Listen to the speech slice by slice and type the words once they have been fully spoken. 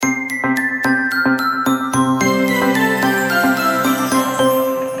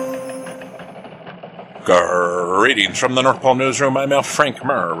Greetings from the North Pole Newsroom. I'm Elf Frank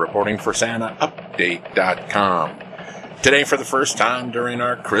Murr, reporting for SantaUpdate.com. Today, for the first time during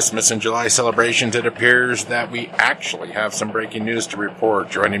our Christmas and July celebrations, it appears that we actually have some breaking news to report.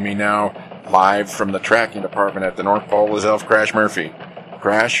 Joining me now, live from the tracking department at the North Pole, is Elf Crash Murphy.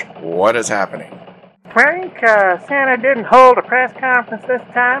 Crash, what is happening? Frank, Santa didn't hold a press conference this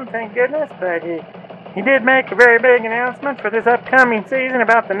time, thank goodness, but he did make a very big announcement for this upcoming season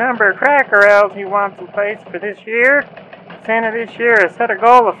about the number of tracker elves he wants in place for this year. Santa this year has set a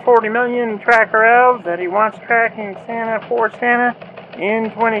goal of 40 million tracker elves that he wants tracking Santa for Santa in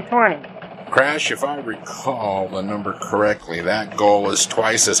 2020. Crash, if I recall the number correctly, that goal is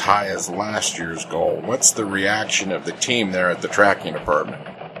twice as high as last year's goal. What's the reaction of the team there at the tracking department?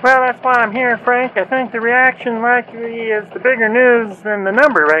 Well, that's why I'm here, Frank. I think the reaction likely is the bigger news than the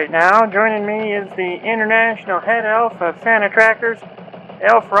number right now. Joining me is the international head elf of Santa Trackers,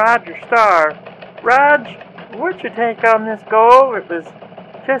 Elf Roger Starr. Rog, what's your take on this goal? It was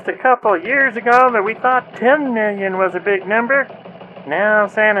just a couple of years ago that we thought 10 million was a big number. Now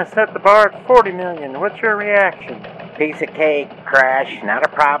Santa set the bar at 40 million. What's your reaction? Piece of cake, Crash. Not a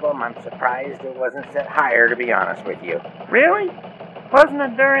problem. I'm surprised it wasn't set higher, to be honest with you. Really? Wasn't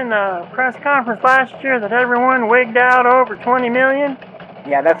it during the press conference last year that everyone wigged out over 20 million?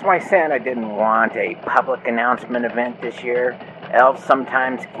 Yeah, that's why Santa didn't want a public announcement event this year. Elves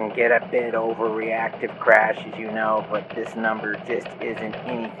sometimes can get a bit overreactive, Crash, as you know, but this number just isn't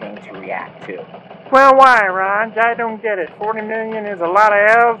anything to react to. Well, why, Rog? I don't get it. 40 million is a lot of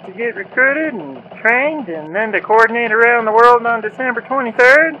elves to get recruited and trained and then to coordinate around the world on December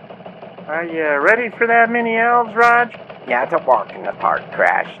 23rd. Are you ready for that many elves, Rog? Yeah, it's a walk in the park,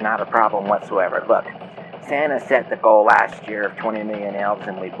 Crash. Not a problem whatsoever. Look, Santa set the goal last year of 20 million elves,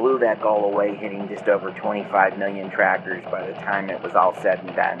 and we blew that goal away, hitting just over 25 million trackers by the time it was all said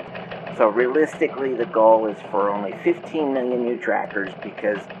and done. So realistically, the goal is for only 15 million new trackers,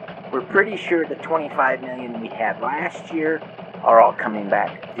 because we're pretty sure the 25 million we had last year are all coming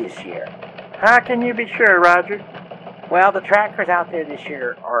back this year. How can you be sure, Roger? Well, the trackers out there this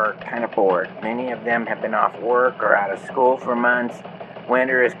year are kind of bored. Many of them have been off work or out of school for months.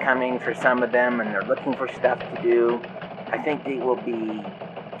 Winter is coming for some of them, and they're looking for stuff to do. I think they will be,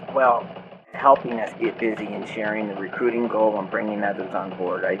 well, helping us get busy and sharing the recruiting goal and bringing others on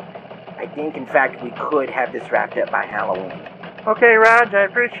board. I think, in fact, we could have this wrapped up by Halloween. Okay, Rog, I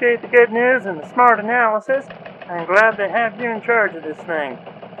appreciate the good news and the smart analysis. I'm glad they have you in charge of this thing.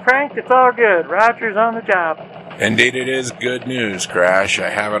 Frank, it's all good. Roger's on the job. Indeed, it is good news, Crash. I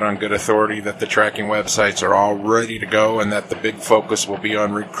have it on good authority that the tracking websites are all ready to go and that the big focus will be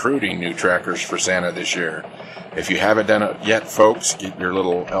on recruiting new trackers for Santa this year. If you haven't done it yet, folks, get your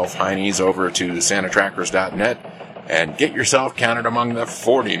little elf heinies over to santatrackers.net and get yourself counted among the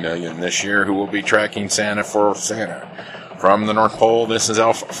 40 million this year who will be tracking Santa for Santa. From the North Pole, this is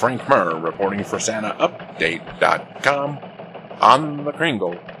Elf Frank Murr reporting for SantaUpdate.com on the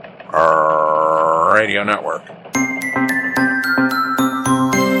Kringle Radio Network.